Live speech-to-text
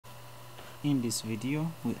In this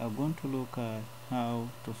video, we are going to look at how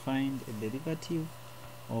to find a derivative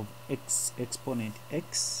of x exponent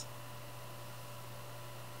x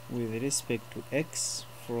with respect to x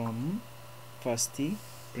from first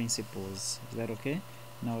principles. Is that okay?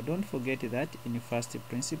 Now don't forget that in first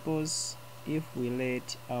principles, if we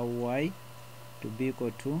let our y to be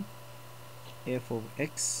equal to f of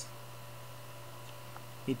x,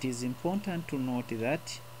 it is important to note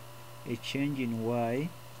that a change in y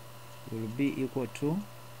will be equal to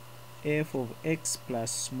f of x plus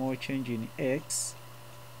small change in x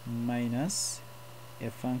minus a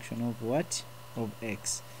function of what? Of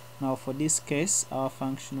x. Now for this case, our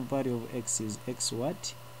function value of x is x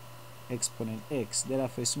what? Exponent x.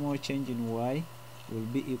 Therefore a small change in y will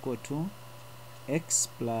be equal to x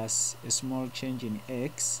plus a small change in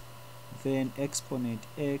x, then exponent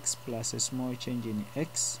x plus a small change in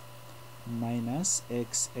x minus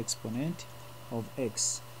x exponent of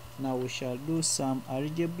x. Now we shall do some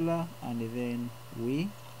algebra and then we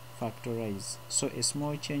factorize. So a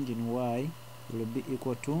small change in y will be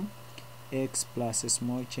equal to x plus a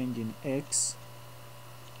small change in x.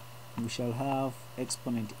 We shall have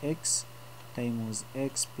exponent x times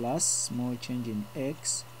x plus small change in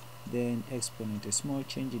x, then exponent a small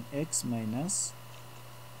change in x minus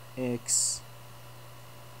x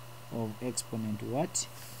of exponent what?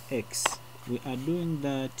 X. We are doing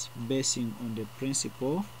that basing on the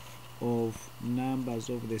principle of numbers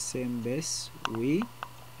of the same base, we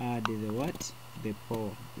add the what? The power.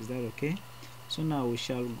 Is that okay? So now we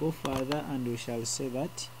shall go further and we shall say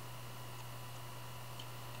that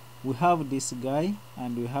we have this guy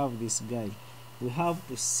and we have this guy. We have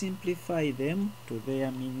to simplify them to their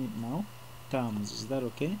meaning now terms. Is that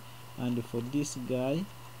okay? And for this guy,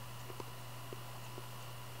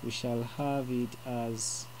 we shall have it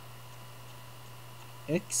as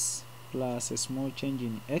x plus a small change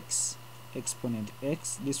in x exponent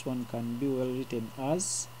x. This one can be well written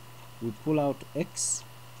as, we pull out x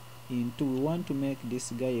into, we want to make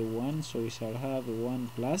this guy a 1, so we shall have a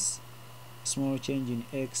 1 plus small change in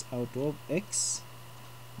x out of x,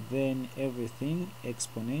 then everything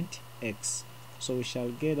exponent x. So we shall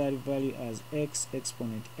get that value as x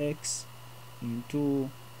exponent x into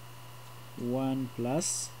 1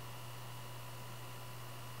 plus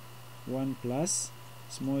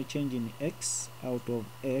small change in x out of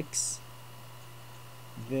x,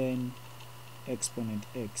 then exponent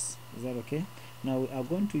x. Is that okay? Now we are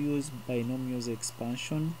going to use binomials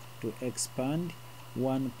expansion to expand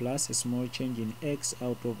 1 plus a small change in x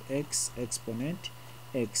out of x exponent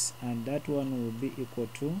x, and that one will be equal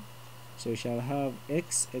to, so we shall have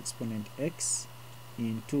x exponent x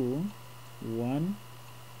into 1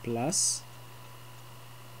 plus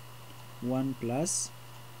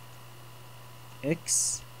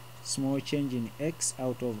x small change in x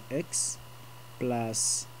out of x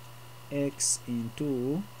plus x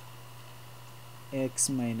into x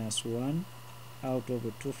minus 1 out of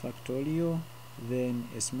a 2 factorial, then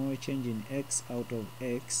a small change in x out of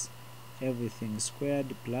x, everything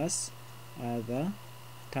squared plus other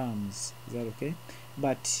terms. Is that okay?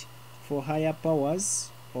 But for higher powers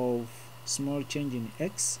of small change in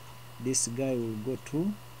x, this guy will go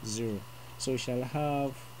to 0. So we shall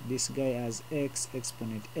have this guy as x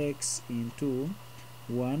exponent x into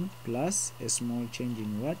 1 plus a small change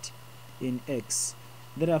in what? In x.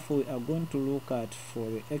 Therefore we are going to look at, for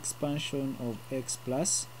the expansion of x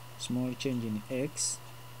plus small change in x,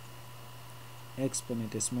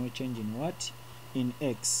 exponent a small change in what? In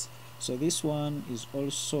x. So this one is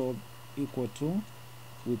also equal to,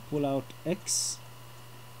 we pull out x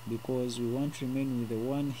because we want to remain with the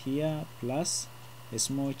 1 here, plus a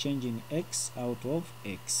small change in x out of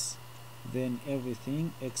x, then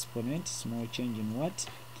everything exponent small change in what?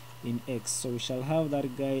 In x. So we shall have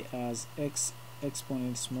that guy as x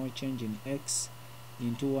exponent small change in x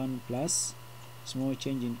into 1 plus small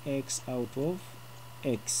change in x out of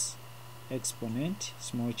x exponent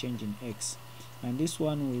small change in x, and this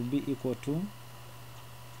one will be equal to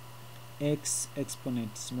x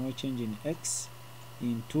exponent small change in x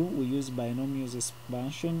into, we use binomials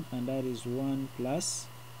expansion, and that is 1 plus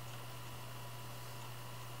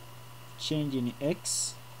change in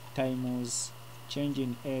x times change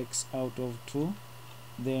in x out of 2,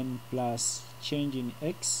 then plus change in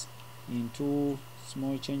x into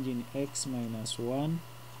small change in x minus 1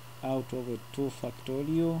 out of a 2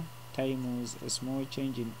 factorial times a small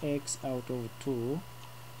change in x out of 2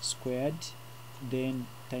 squared, then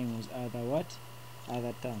times other what?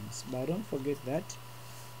 Other terms. But don't forget that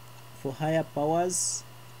for higher powers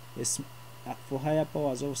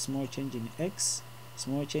of small change in x,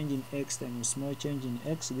 small change in x times small change in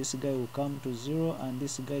x, this guy will come to 0 and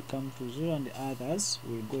this guy come to 0 and the others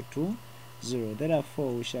will go to 0.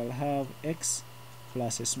 Therefore we shall have x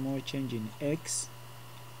plus a small change in x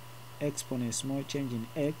exponent small change in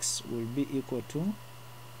x will be equal to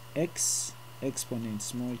x exponent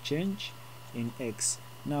small change in x.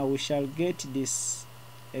 Now we shall get this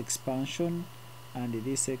expansion and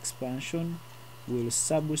this expansion, will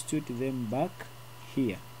substitute them back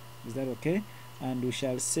here. Is that okay? And we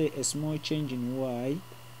shall say a small change in y,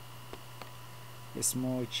 a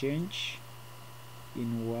small change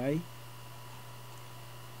in y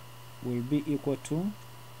will be equal to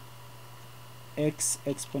x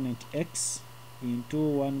exponent x into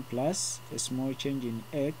 1 plus a small change in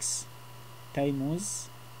x times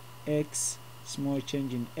x small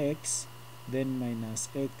change in x, then minus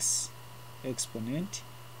x exponent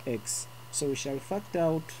x. So we shall factor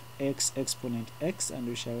out x exponent x and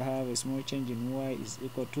we shall have a small change in y is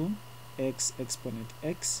equal to x exponent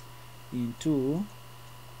x into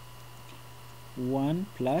 1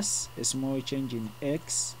 plus a small change in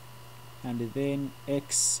x and then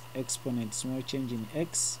x exponent small change in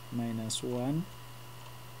x minus 1.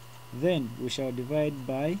 Then we shall divide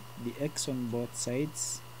by the x on both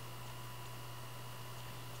sides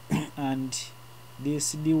and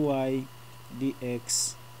this dy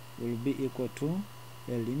dx will be equal to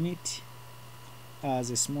a limit as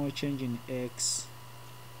a small change in x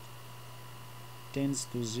tends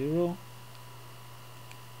to 0.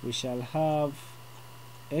 We shall have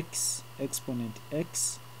x exponent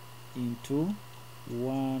x into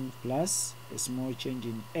 1 plus a small change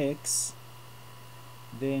in x,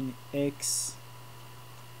 then x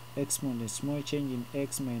exponent small change in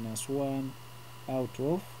x minus 1 out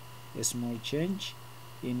of a small change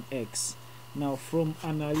in x. Now from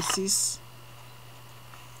analysis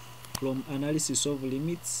of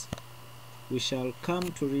limits, we shall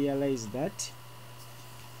come to realize that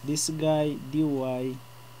this guy dy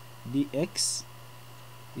dx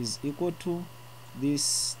is equal to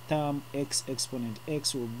this term x exponent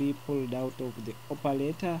x will be pulled out of the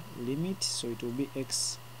operator limit, so it will be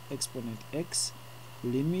x exponent x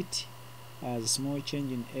limit as small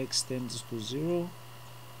change in x tends to 0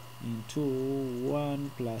 into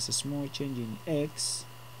 1 plus a small change in x,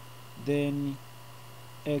 then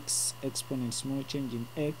x exponent small change in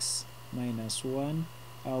x minus 1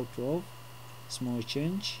 out of small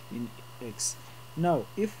change in x. Now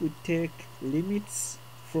if we take limits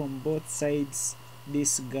from both sides,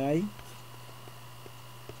 this guy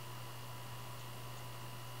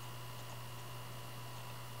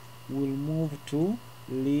will move to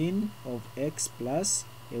ln of x plus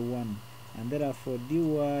a 1, and therefore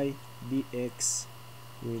dy dx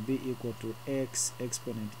will be equal to x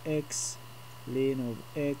exponent x ln of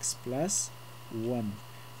x plus 1.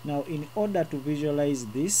 Now in order to visualize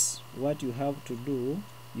this, what you have to do,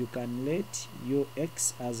 you can let your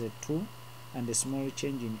x as a 2 and a small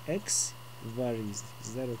change in x varies.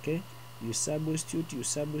 Is that okay? You substitute, you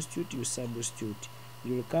substitute, you substitute.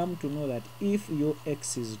 You will come to know that if your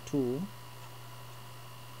x is 2,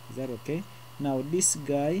 is that okay? Now this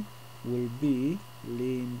guy will be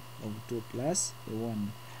ln of 2 plus a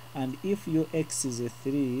 1. And if your x is a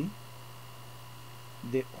 3,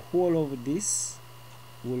 the whole of this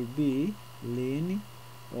will be ln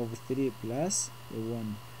of 3 plus a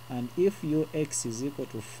 1. And if your x is equal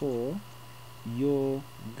to 4, your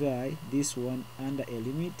guy, this one under a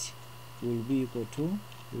limit, will be equal to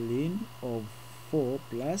ln of 4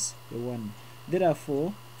 plus a 1.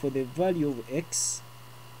 Therefore, for the value of x,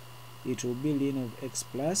 it will be ln of x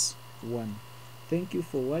plus 1. Thank you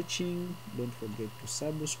for watching. Don't forget to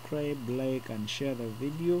subscribe, like and share the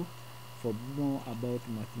video for more about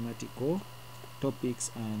mathematical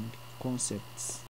topics and concepts.